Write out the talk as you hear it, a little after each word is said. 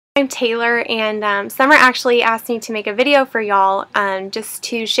I'm Taylor, and Summer actually asked me to make a video for y'all just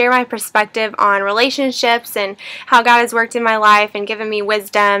to share my perspective on relationships and how God has worked in my life and given me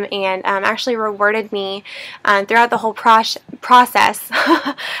wisdom and actually rewarded me throughout the whole process.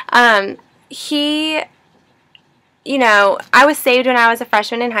 I was saved when I was a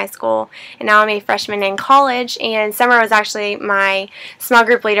freshman in high school, and now I'm a freshman in college, and Summer was actually my small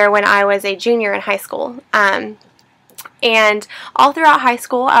group leader when I was a junior in high school. And all throughout high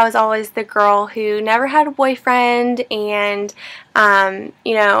school, I was always the girl who never had a boyfriend, and, I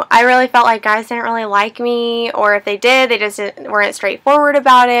really felt like guys didn't really like me, or if they did, they just weren't straightforward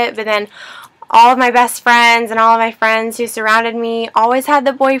about it. But then all of my best friends and all of my friends who surrounded me always had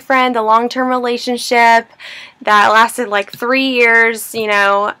the boyfriend, the long-term relationship that lasted like 3 years,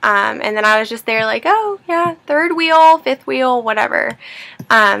 and then I was just there like, oh, yeah, third wheel, fifth wheel, whatever.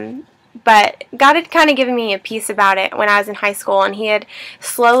 But God had kind of given me a peace about it when I was in high school, and He had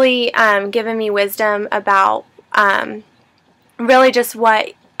slowly given me wisdom about really just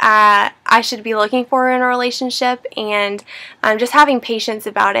what I should be looking for in a relationship, and just having patience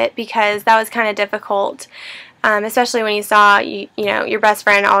about it, because that was kind of difficult, especially when you saw your best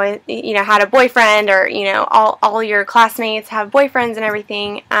friend always had a boyfriend, or all your classmates have boyfriends and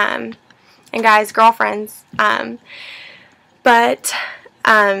everything, and guys girlfriends, but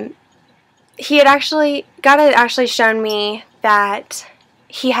God had actually shown me that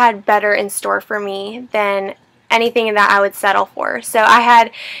He had better in store for me than anything that I would settle for. So I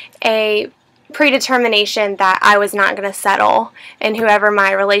had a predetermination that I was not going to settle in whoever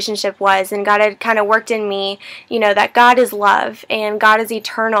my relationship was, and God had kind of worked in me, that God is love and God is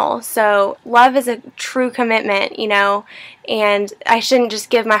eternal. So love is a true commitment, and I shouldn't just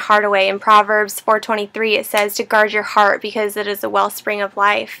give my heart away. In Proverbs 4:23 it says to guard your heart because it is a wellspring of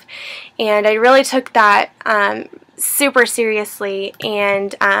life. And I really took that super seriously,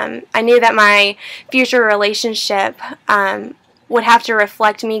 and I knew that my future relationship would have to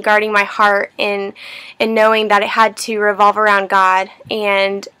reflect me guarding my heart and knowing that it had to revolve around God,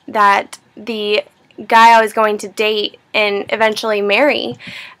 and that the guy I was going to date and eventually marry,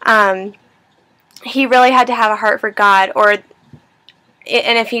 he really had to have a heart for God,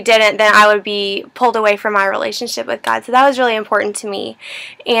 and if he didn't, then I would be pulled away from my relationship with God. So that was really important to me.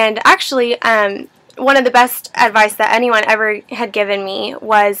 And actually, one of the best advice that anyone ever had given me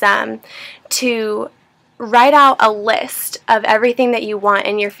was to write out a list of everything that you want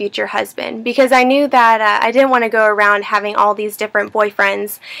in your future husband, because I knew that I didn't want to go around having all these different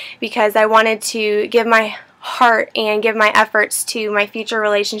boyfriends, because I wanted to give my heart and give my efforts to my future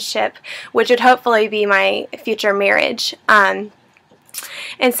relationship, which would hopefully be my future marriage. And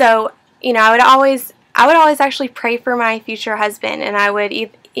so, I would always actually pray for my future husband, and I would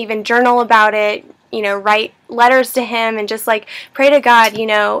even journal about it, write letters to him, and just like pray to God,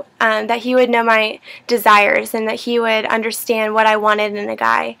 that He would know my desires and that He would understand what I wanted in a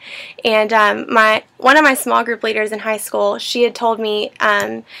guy. And one of my small group leaders in high school, she had told me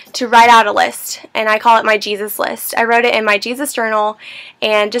to write out a list, and I call it my Jesus list. I wrote it in my Jesus journal,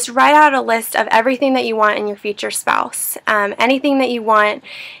 and just write out a list of everything that you want in your future spouse, anything that you want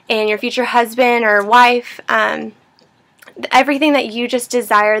in your future husband or wife, everything that you just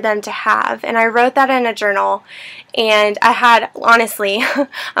desire them to have. And I wrote that in a journal, and I had, honestly, I'm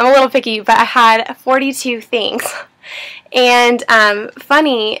a little picky, but I had 42 things. And the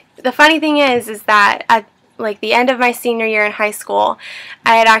funny thing is that at the end of my senior year in high school,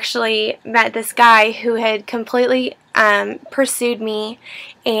 I had actually met this guy who had completely pursued me,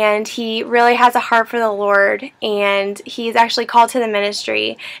 and he really has a heart for the Lord, and he's actually called to the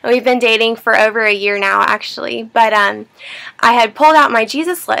ministry, and we've been dating for over a year now, actually. But I had pulled out my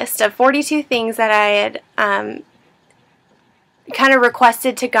Jesus list of 42 things that I had kind of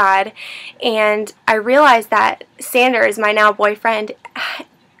requested to God, and I realized that Sanders, my now boyfriend,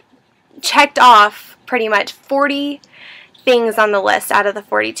 checked off pretty much 40 things on the list out of the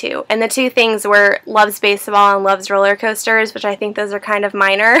 42, and the 2 things were loves baseball and loves roller coasters, which I think those are kind of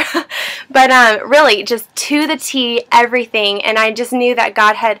minor, but really just to the T, everything. And I just knew that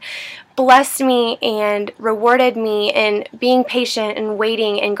God had blessed me and rewarded me in being patient and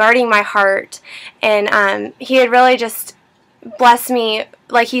waiting and guarding my heart, and He had really just blessed me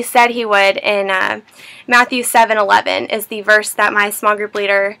like He said He would. In Matthew 7:11 is the verse that my small group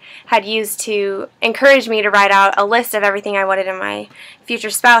leader had used to encourage me to write out a list of everything I wanted in my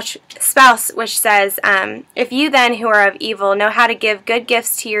future spouse, which says, if you then who are of evil know how to give good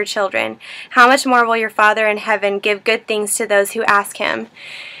gifts to your children, how much more will your Father in heaven give good things to those who ask Him?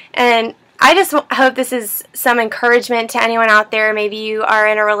 And I just hope this is some encouragement to anyone out there. Maybe you are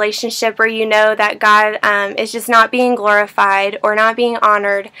in a relationship where you know that God is just not being glorified or not being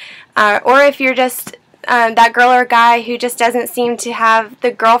honored, or if you're just that girl or guy who just doesn't seem to have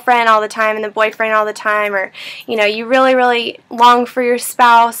the girlfriend all the time and the boyfriend all the time, or you really, really long for your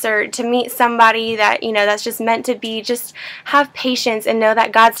spouse or to meet somebody that that's just meant to be. Just have patience and know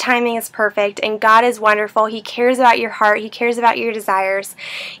that God's timing is perfect and God is wonderful. He cares about your heart. He cares about your desires.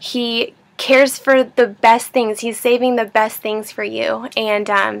 He cares for the best things. He's saving the best things for you.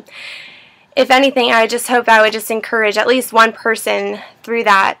 And if anything, I just hope I would just encourage at least one person through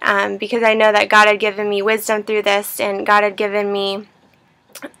that, because I know that God had given me wisdom through this, and God had given me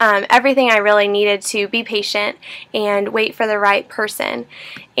everything I really needed to be patient and wait for the right person.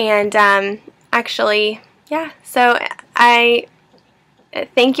 And actually, yeah, so I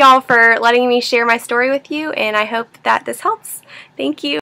thank y'all for letting me share my story with you, and I hope that this helps. Thank you.